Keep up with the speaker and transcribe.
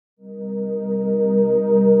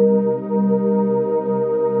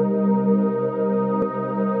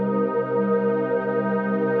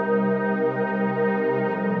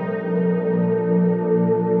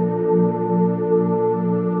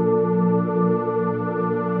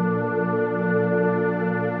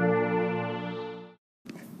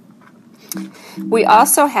We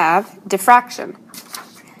also have diffraction.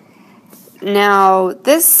 Now,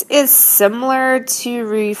 this is similar to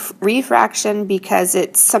refraction because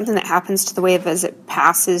it's something that happens to the wave as it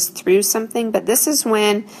passes through something, but this is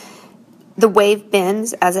when the wave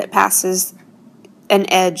bends as it passes an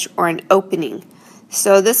edge or an opening.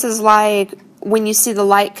 So this is like when you see the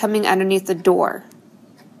light coming underneath the door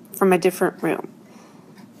from a different room.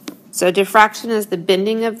 So diffraction is the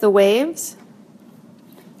bending of the waves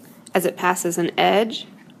as it passes an edge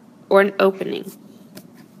or an opening.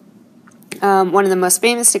 One of the most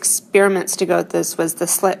famous experiments to go with this was the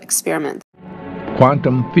slit experiment.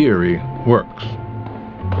 Quantum theory works,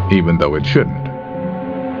 even though it shouldn't.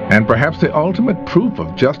 And perhaps the ultimate proof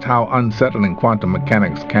of just how unsettling quantum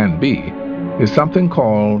mechanics can be is something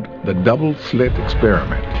called the double slit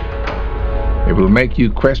experiment. It will make you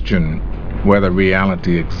question whether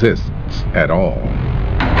reality exists at all.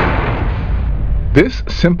 This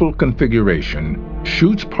simple configuration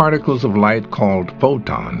shoots particles of light called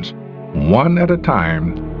photons, one at a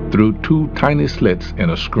time, through two tiny slits in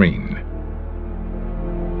a screen.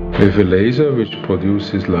 We have a laser which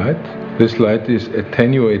produces light. This light is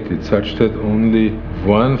attenuated such that only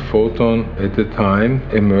one photon at a time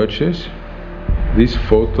emerges. This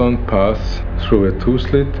photon passes through a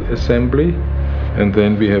two-slit assembly, and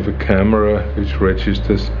then we have a camera which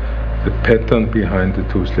registers the pattern behind the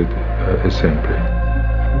two-slit assembly.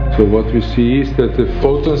 So what we see is that the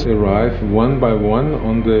photons arrive one by one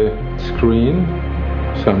on the screen,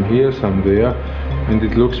 some here, some there, and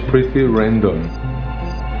it looks pretty random.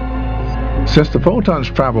 Since the photons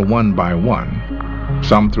travel one by one,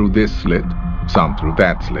 some through this slit, some through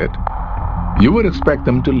that slit, you would expect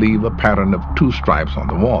them to leave a pattern of two stripes on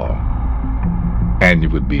the wall. And you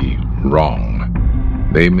would be wrong.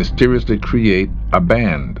 They mysteriously create a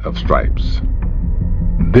band of stripes.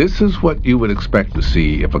 This is what you would expect to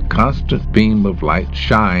see if a constant beam of light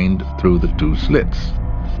shined through the two slits.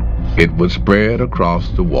 It would spread across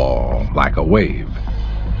the wall like a wave.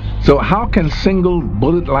 So how can single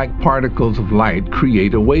bullet-like particles of light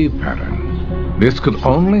create a wave pattern? This could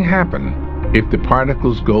only happen if the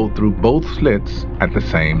particles go through both slits at the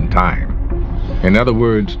same time. In other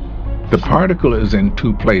words, the particle is in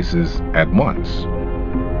two places at once.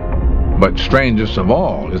 But strangest of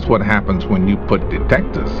all is what happens when you put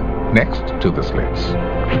detectors next to the slits.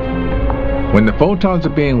 When the photons are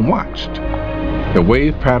being watched, the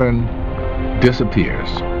wave pattern disappears.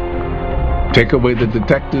 Take away the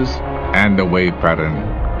detectors and the wave pattern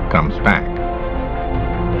comes back.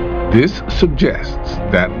 This suggests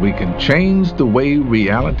that we can change the way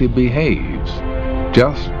reality behaves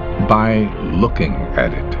just by looking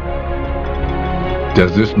at it.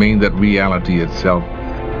 Does this mean that reality itself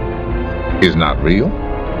is not real?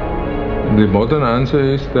 The modern answer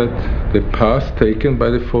is that the path taken by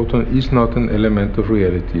the photon is not an element of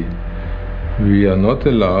reality. We are not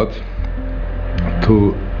allowed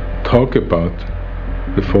to talk about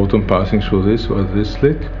the photon passing through this or this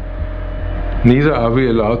slit. Neither are we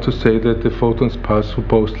allowed to say that the photons pass through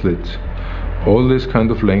both slits. All this kind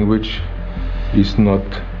of language is not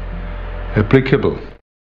applicable.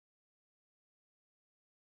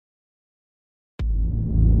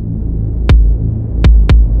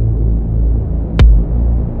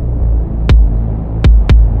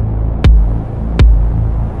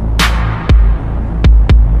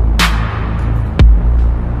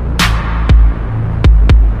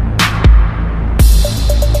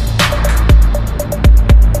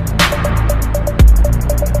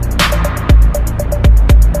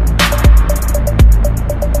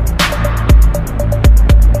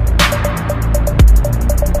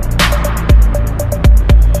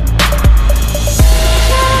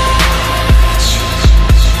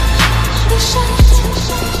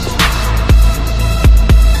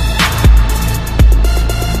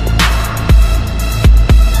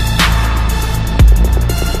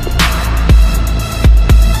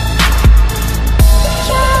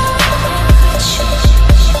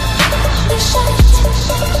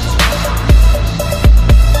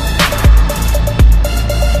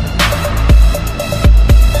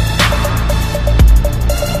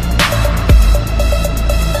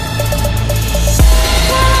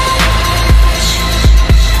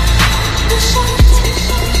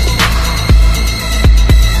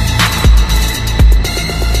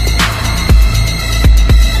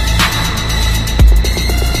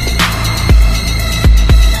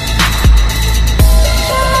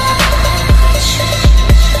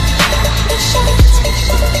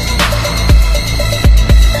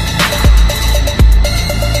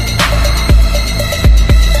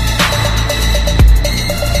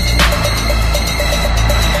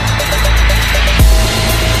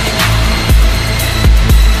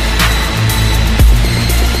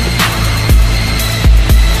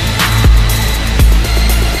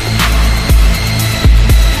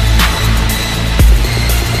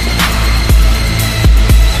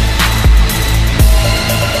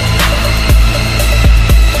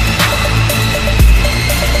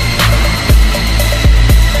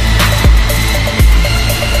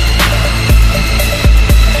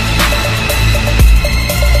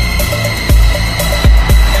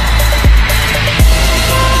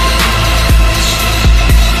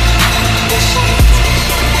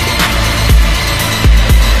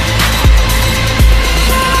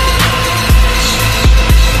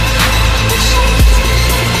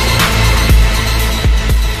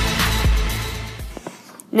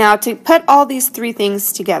 Now, to put all these three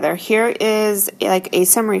things together, here is like a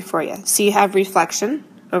summary for you. So you have reflection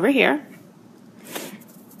over here.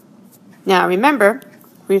 Now remember,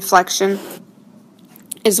 reflection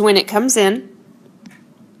is when it comes in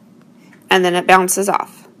and then it bounces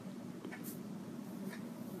off.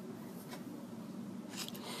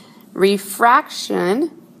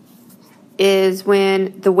 Refraction is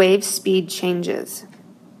when the wave speed changes.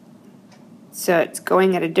 So it's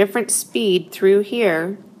going at a different speed through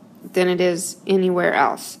here than it is anywhere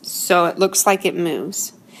else. So it looks like it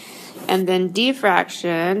moves. And then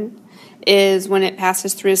diffraction is when it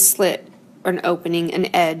passes through a slit or an opening,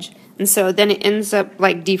 an edge. And so then it ends up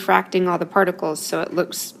like diffracting all the particles, so it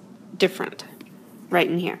looks different right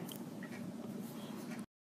in here.